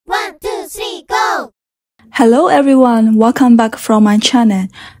Hello everyone, welcome back from my channel.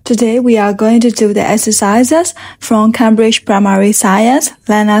 Today we are going to do the exercises from Cambridge Primary Science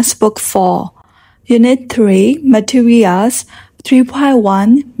Learners Book 4. Unit 3, Materials,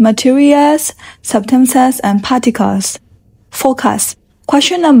 3.1, Materials, Substances and Particles. Focus.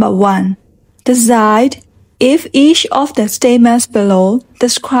 Question number 1. Decide if each of the statements below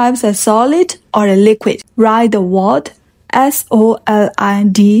describes a solid or a liquid. Write the word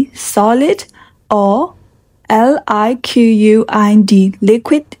SOLID, solid, or liquid,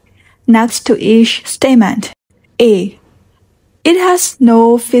 liquid, next to each statement. A. It has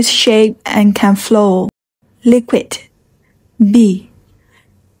no fish shape and can flow. Liquid. B.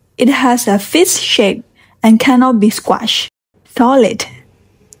 It has a fish shape and cannot be squashed. Solid.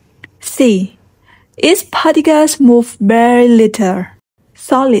 C. Its particles move very little.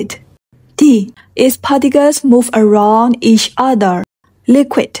 Solid. D. Its particles move around each other.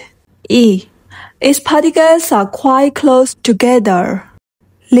 Liquid. E. Its particles are quite close together.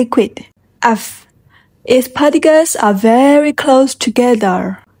 Liquid. F. Its particles are very close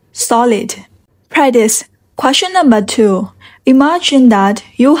together. Solid. Practice. Question number 2. Imagine that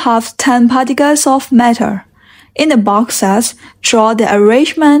you have 10 particles of matter. In the boxes, draw the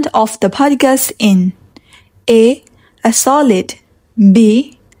arrangement of the particles in A. A solid.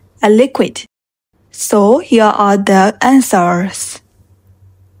 B. A liquid. So here are the answers.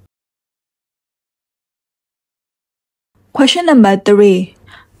 Question number 3.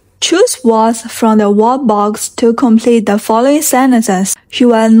 Choose words from the word box to complete the following sentences. You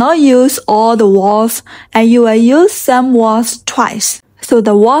will not use all the words and you will use some words twice. So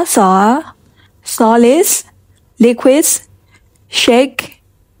the words are solids, liquids, shake,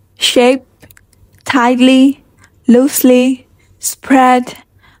 shape, tightly, loosely, spread,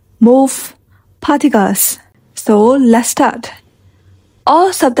 move, particles. So let's start.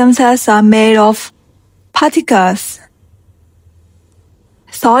 All substances are made of particles.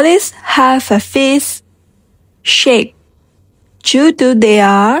 Solids have a fish shape due to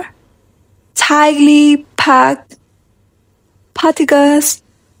their tightly packed particles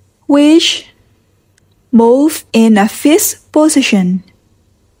which move in a fixed position.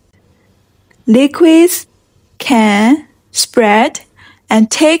 Liquids can spread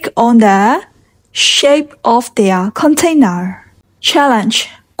and take on the shape of their container. Challenge.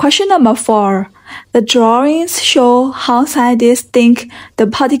 Question number 4. The drawings show how scientists think the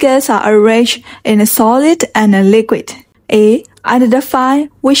particles are arranged in a solid and a liquid. A. Identify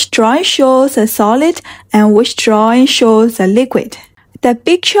which drawing shows a solid and which drawing shows a liquid. The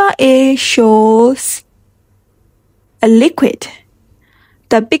picture A shows a liquid.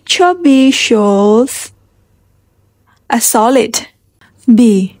 The picture B shows a solid.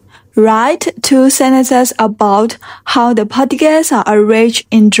 B. Write 2 sentences about how the particles are arranged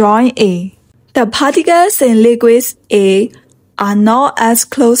in drawing A. The particles in liquids A are not as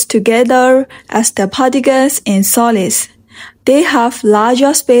close together as the particles in solids. They have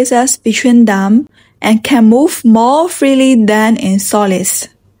larger spaces between them and can move more freely than in solids.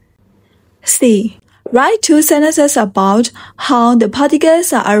 C. Write 2 sentences about how the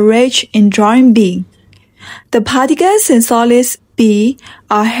particles are arranged in drawing B. The particles in solids B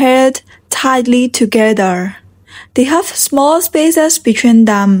are held tightly together. They have small spaces between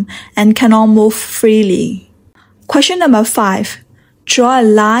them and cannot move freely. Question number 5. Draw a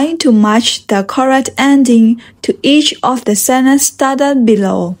line to match the correct ending to each of the sentence started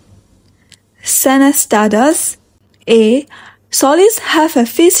below. Sentence starters. A. Solids have a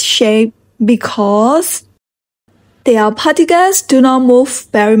fish shape because their particles do not move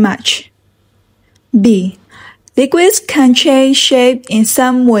very much. B. Liquids can change shape in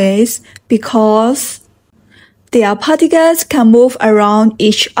some ways because their particles can move around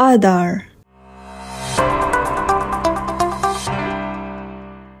each other.